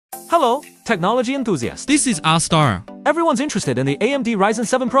Hello, technology enthusiasts. This is AOOSTAR. Everyone's interested in the AMD Ryzen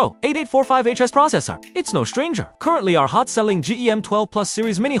 7 Pro 8845HS processor. It's no stranger. Currently, our hot-selling GEM12 Plus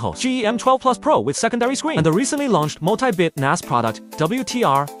series mini host, GEM12 Plus Pro with secondary screen, and the recently launched multi-bit NAS product,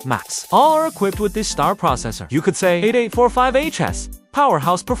 WTR Max, all are equipped with this star processor. You could say 8845HS.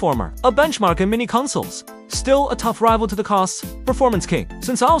 Powerhouse performer, a benchmark in mini consoles. Still a tough rival to the costs, performance king.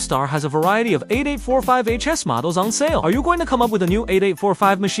 Since AOOSTAR has a variety of 8845HS models on sale, are you going to come up with a new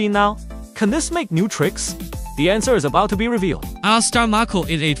 8845 machine now? Can this make new tricks? The answer is about to be revealed. AOOSTAR MACO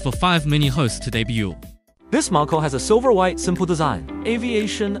 8845 mini host to debut. This MACO has a silver-white simple design,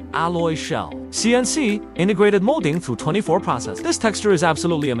 aviation alloy shell, CNC integrated molding through 24 process. This texture is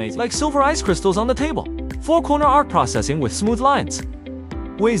absolutely amazing, like silver ice crystals on the table. 4-corner arc processing with smooth lines.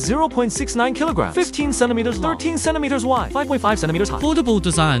 Weighs 0.69 kilograms, 15 centimeters long, 13 centimeters wide, 5.5 centimeters high. Foldable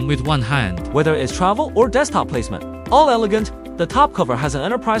design with one hand. Whether it's travel or desktop placement, all elegant. The top cover has an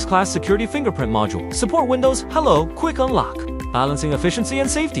enterprise-class security fingerprint module. Support Windows Hello Quick Unlock. Balancing efficiency and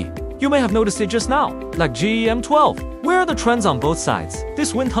safety. You may have noticed it just now, like GEM12. Where are the trends on both sides?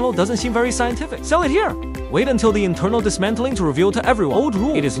 This wind tunnel doesn't seem very scientific. Sell it here. Wait until the internal dismantling to reveal to everyone. Old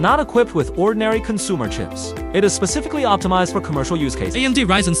rule. It is not equipped with ordinary consumer chips. It is specifically optimized for commercial use cases. AMD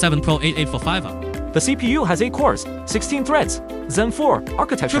Ryzen 7 Pro 8845. The CPU has 8 cores, 16 threads, Zen 4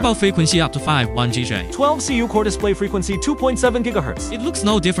 architecture. Triple frequency up to 1 GJ. 12 CU core display frequency 2.7 GHz. It looks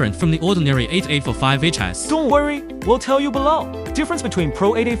no different from the ordinary 8845HS. Don't worry, we'll tell you below. Difference between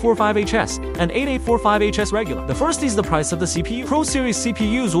Pro 8845HS and 8845HS regular. The first is the price of the CPU. Pro series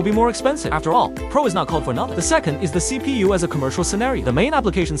CPUs will be more expensive. After all, Pro is not called for nothing. The second is the CPU as a commercial scenario. The main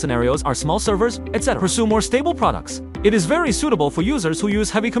application scenarios are small servers, etc. Pursue more stable products. It is very suitable for users who use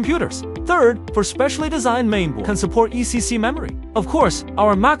heavy computers. Third, for specially designed mainboard, can support ECC memory. Of course,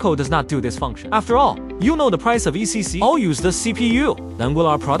 our MACO does not do this function. After all, you know the price of ECC. All use the CPU. Then will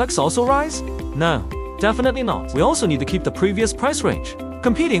our products also rise? No, definitely not. We also need to keep the previous price range,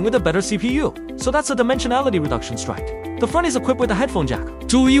 competing with a better CPU. So that's a dimensionality reduction strike. The front is equipped with a headphone jack.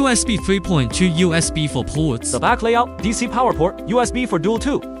 Dual USB 3.2 USB for ports. The back layout, DC power port, USB for dual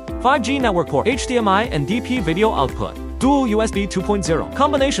 2, 5G network port, HDMI and DP video output. Dual USB 2.0.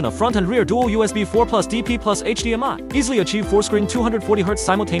 Combination of front and rear dual USB 4 plus DP plus HDMI. Easily achieve 4-screen 240Hz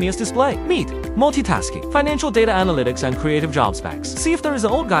simultaneous display. Meet multitasking, financial data analytics and creative job specs. See if there is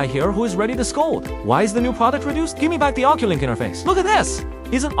an old guy here who is ready to scold. Why is the new product reduced? Give me back the Oculink interface. Look at this!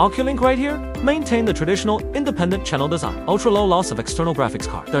 Isn't Oculink right here? Maintain the traditional independent channel design. Ultra-low loss of external graphics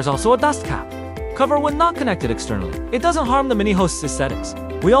card. There's also a dust cap. Cover when not connected externally. It doesn't harm the mini host's aesthetics.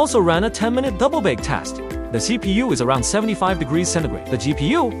 We also ran a 10-minute double bake test. The CPU is around 75 degrees centigrade. The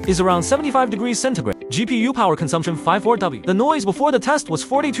GPU is around 75 degrees centigrade. GPU power consumption 54W. The noise before the test was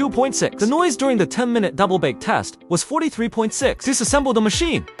 42.6. The noise during the 10-minute double bake test was 43.6. Disassemble the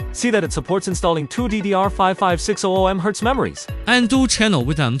machine. See that it supports installing 2 DDR55600 MHz memories. And dual channel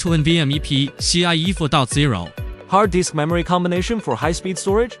with M2 NVMe PCIe 4.0. Hard disk memory combination for high-speed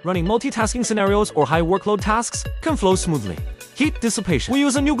storage, running multitasking scenarios or high workload tasks can flow smoothly. Heat dissipation. We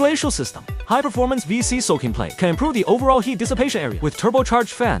use a new Glacier System. High-performance VC soaking plate can improve the overall heat dissipation area with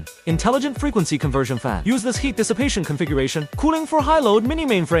turbocharged fan, intelligent frequency conversion fan. Use this heat dissipation configuration, cooling for high-load mini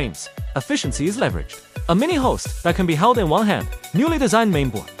mainframes. Efficiency is leveraged. A mini host that can be held in one hand. Newly designed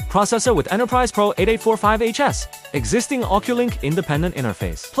mainboard. Processor with Enterprise Pro 8845HS. Existing Oculink independent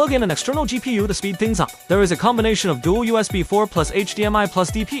interface. Plug in an external GPU to speed things up. There is a combination of dual USB 4 plus HDMI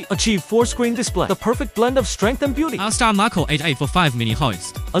plus DP. Achieve 4-screen display. The perfect blend of strength and beauty. AOOSTAR MACO 8845 mini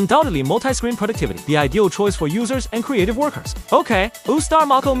host. Undoubtedly multi-screen productivity. The ideal choice for users and creative workers. Okay, AOOSTAR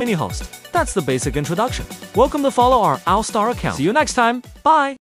MACO mini host. That's the basic introduction. Welcome to follow our AOOSTAR account. See you next time. Bye.